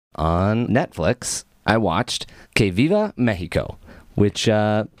on Netflix, I watched Que Viva Mexico, which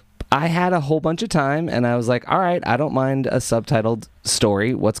I had a whole bunch of time, and I was like, all right, I don't mind a subtitled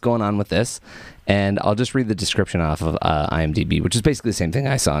story. What's going on with this? And I'll just read the description off of IMDb, which is basically the same thing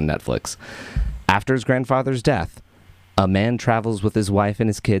I saw on Netflix. After his grandfather's death, a man travels with his wife and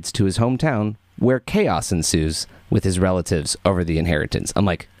his kids to his hometown, where chaos ensues with his relatives over the inheritance. I'm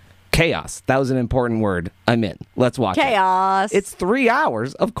like, chaos. That was an important word. I'm in. Let's watch it. Chaos. It's 3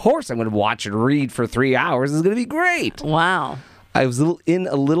 hours. Of course I'm going to watch and read for 3 hours. It's going to be great. Wow. I was a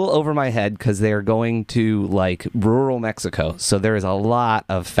little over my head because they're going to like rural Mexico. So there is a lot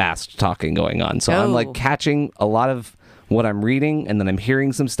of fast talking going on. So I'm like catching a lot of what I'm reading, and then I'm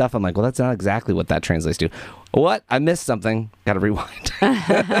hearing some stuff. I'm like, well, that's not exactly what that translates to. What? I missed something. Got to rewind.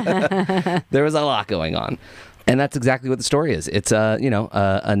 There was a lot going on. And that's exactly what the story is. It's a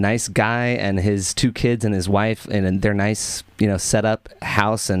nice guy and his 2 kids and his wife in their nice, set up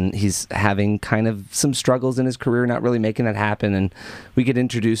house, and he's having kind of some struggles in his career, not really making that happen. And we get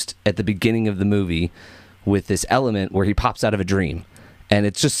introduced at the beginning of the movie with this element where he pops out of a dream. And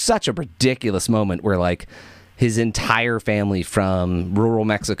it's just such a ridiculous moment where like his entire family from rural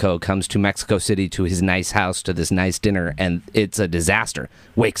Mexico comes to Mexico City to his nice house to this nice dinner, and it's a disaster.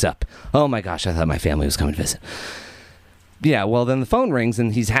 Wakes up. Oh my gosh, I thought my family was coming to visit. Yeah, well, then the phone rings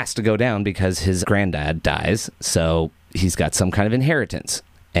and he has to go down because his granddad dies, so he's got some kind of inheritance.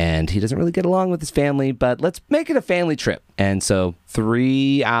 And he doesn't really get along with his family, but let's make it a family trip. And so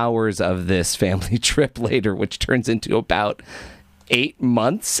 3 hours of this family trip later, which turns into about 8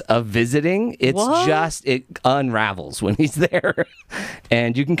 months of visiting, it unravels when he's there.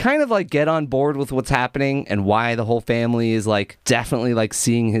 And you can kind of like get on board with what's happening and why the whole family is like definitely like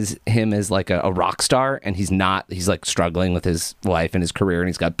seeing him as like a rock star, and he's not. He's like struggling with his life and his career, and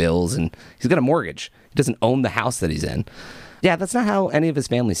he's got bills and he's got a mortgage. He doesn't own the house that he's in. Yeah, that's not how any of his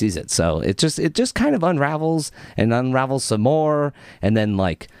family sees it. So it just kind of unravels and unravels some more, and then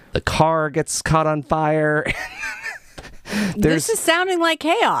like the car gets caught on fire. This is sounding like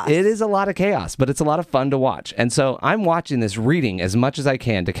chaos. It is a lot of chaos, but it's a lot of fun to watch. And so I'm watching this, reading as much as I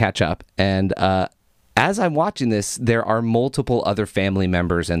can to catch up. And as I'm watching this, there are multiple other family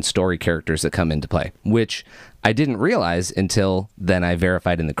members and story characters that come into play, which I didn't realize until then I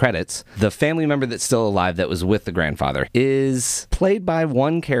verified in the credits. The family member that's still alive that was with the grandfather is played by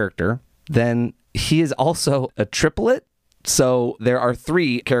one character. Then he is also a triplet. So there are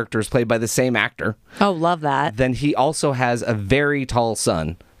 3 characters played by the same actor. Oh, love that. Then he also has a very tall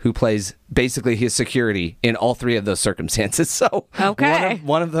son who plays basically his security in all 3 of those circumstances. So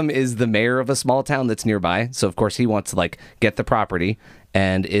one of them is the mayor of a small town that's nearby. So of course he wants to like get the property,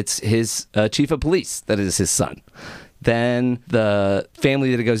 and it's his chief of police that is his son. Then the family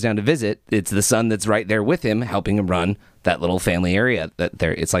that he goes down to visit, it's the son that's right there with him, helping him run that little family area.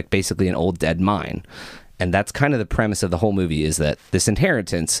 It's like basically an old dead mine. And that's kind of the premise of the whole movie, is that this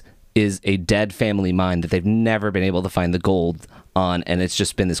inheritance is a dead family mine that they've never been able to find the gold on, and it's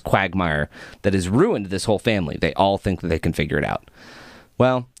just been this quagmire that has ruined this whole family. They all think that they can figure it out.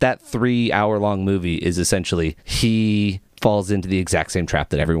 Well, that 3-hour-long movie is essentially he falls into the exact same trap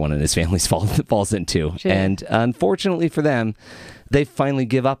that everyone in his family falls into. Sure. And unfortunately for them, they finally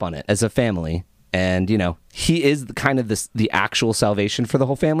give up on it as a family. And, he is kind of the actual salvation for the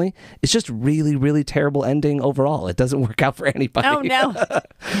whole family. It's just really, really terrible ending overall. It doesn't work out for anybody. Oh, no.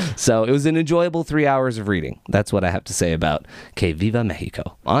 So it was an enjoyable 3 hours of reading. That's what I have to say about Que Viva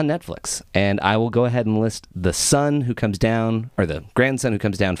Mexico on Netflix. And I will go ahead and list the son who comes down, or the grandson who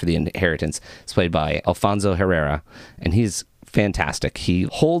comes down for the inheritance. It's played by Alfonso Herrera, and he's fantastic. He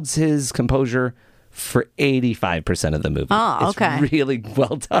holds his composure for 85% of the movie. Oh, okay. It's really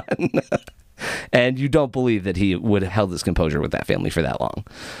well done. And you don't believe that he would have held his composure with that family for that long.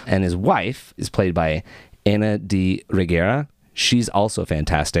 And his wife is played by Ana de Reguera. She's also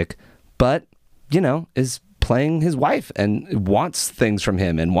fantastic, but, is playing his wife and wants things from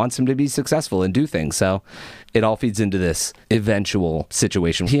him and wants him to be successful and do things. So it all feeds into this eventual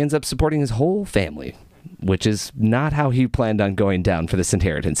situation. He ends up supporting his whole family, which is not how he planned on going down for this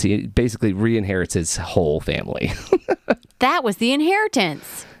inheritance. He basically re-inherits his whole family. That was the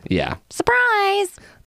inheritance. Yeah. Surprise!